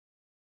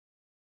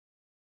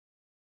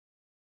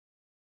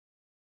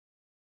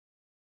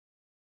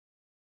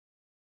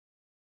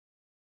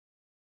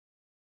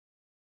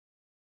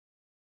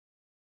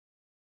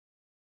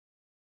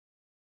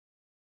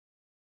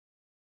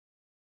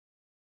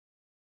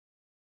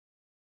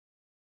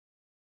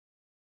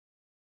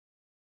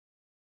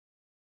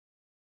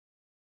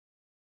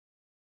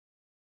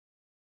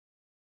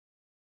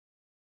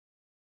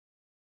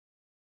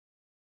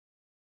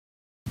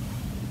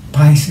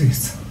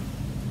Pisces.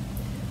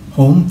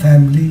 Home,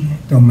 family,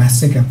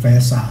 domestic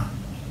affairs are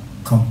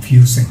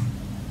confusing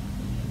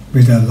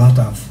with a lot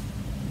of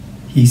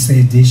he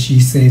said this, she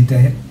said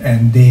that,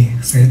 and they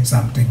said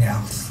something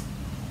else.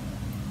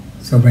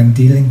 So when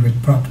dealing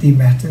with property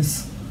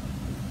matters,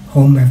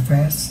 home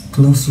affairs,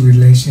 close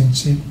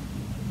relationship,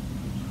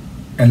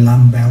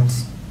 alarm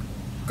bells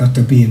got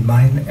to be in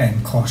mind,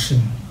 and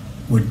caution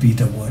would be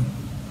the word.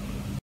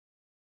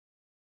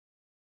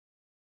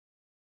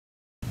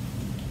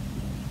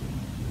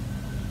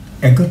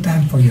 A good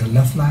time for your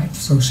love life,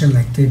 social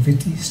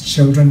activities,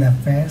 children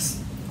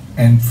affairs,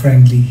 and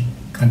friendly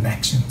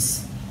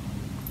connections.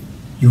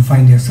 You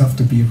find yourself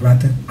to be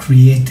rather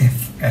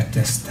creative at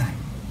this time.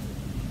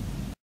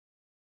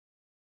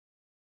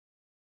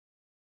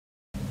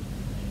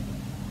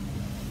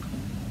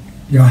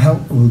 Your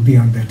health will be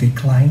on the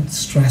decline,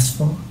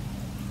 stressful,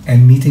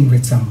 and meeting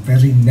with some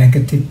very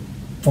negative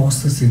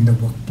forces in the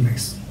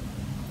workplace.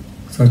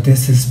 So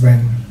this is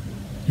when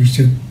you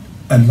should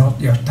allot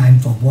your time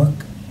for work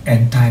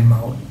and time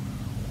out.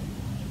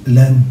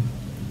 Learn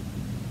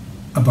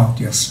about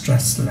your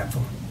stress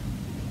level.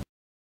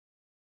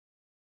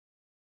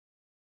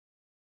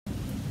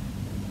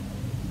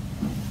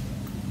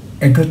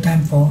 A good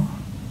time for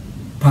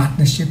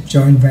partnership,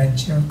 joint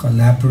venture,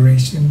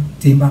 collaboration,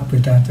 team up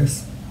with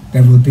others.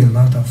 There will be a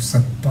lot of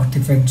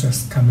supportive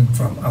interest coming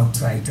from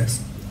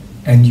outsiders,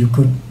 and you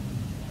could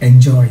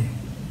enjoy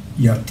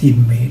your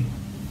teammate.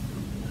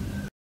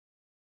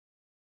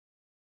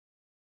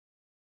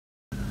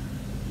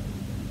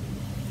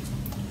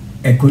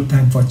 A good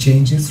time for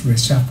changes,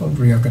 reshuffle,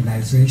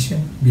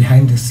 reorganization,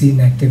 behind-the-scene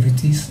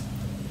activities,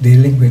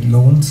 dealing with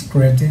loans,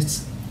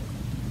 credits,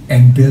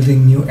 and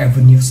building new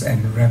avenues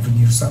and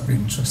revenues of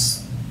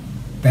interest.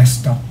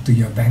 Best talk to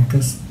your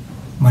bankers,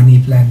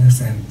 money planners,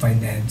 and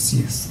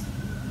financiers.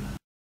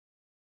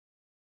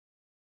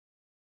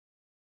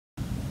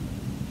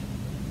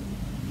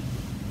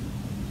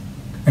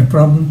 A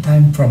problem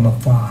time from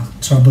afar,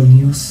 trouble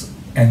news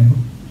and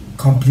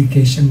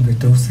complication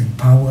with those in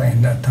power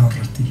and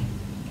authority.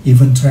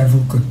 Even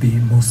travel could be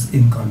most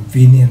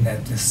inconvenient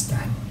at this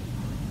time,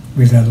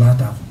 with a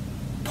lot of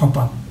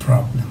pop-up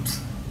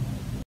problems.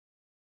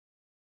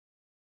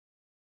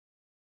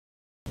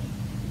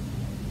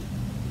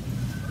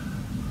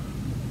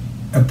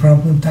 A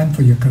problem time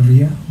for your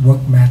career,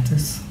 work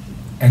matters,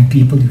 and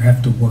people you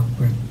have to work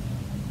with.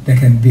 There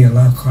can be a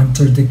lot of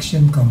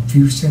contradiction,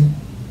 confusion,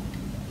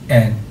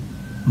 and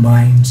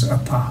minds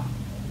apart.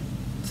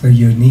 So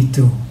you need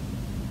to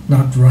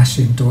not rush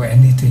into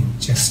anything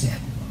just yet.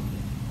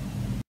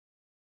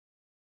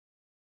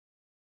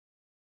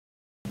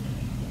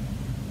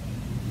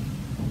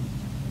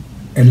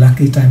 A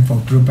lucky time for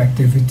group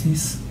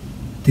activities,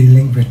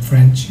 dealing with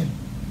friendship.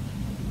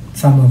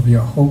 Some of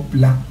your hope,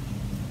 luck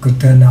could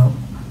turn out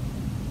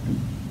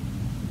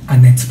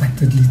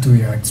unexpectedly to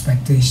your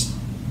expectation.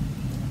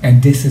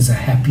 And this is a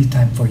happy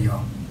time for you,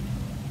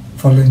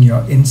 following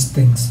your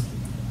instincts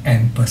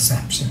and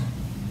perception.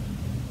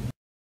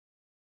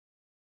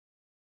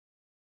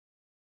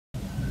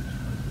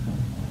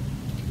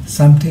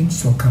 Some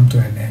things will come to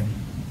an end.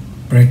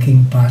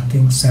 Breaking,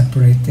 parting,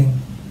 separating,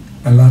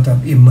 a lot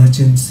of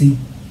emergency,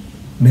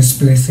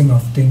 misplacing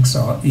of things,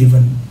 or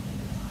even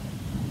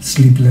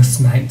sleepless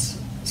nights.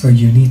 So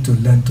you need to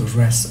learn to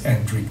rest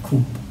and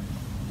recoup.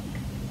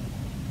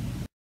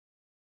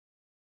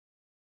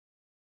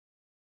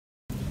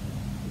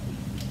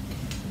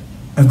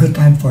 A good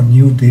time for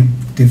new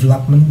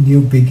development,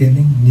 new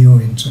beginning,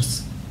 new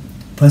interests.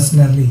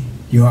 Personally,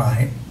 you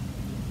are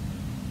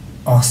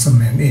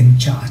awesome and in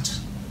charge.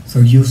 So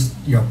use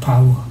your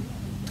power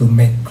to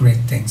make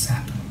great things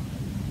happen.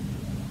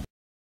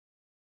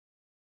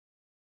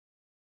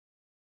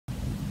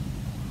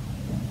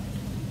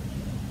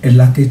 A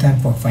lucky time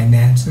for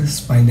finances,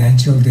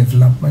 financial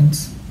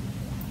developments,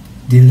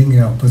 dealing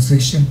your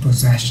position,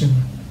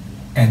 possession,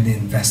 and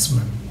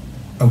investment.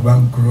 A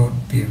well-grown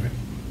period.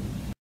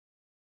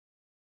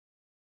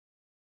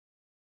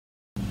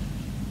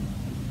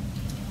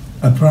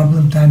 A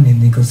problem time in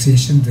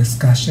negotiation,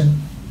 discussion,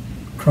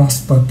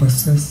 cross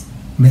purposes,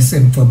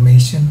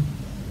 misinformation,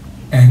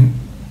 and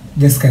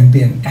this can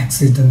be an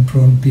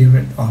accident-prone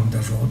period on the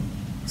road.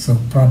 So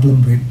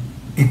problem with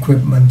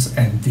equipment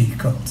and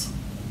vehicles.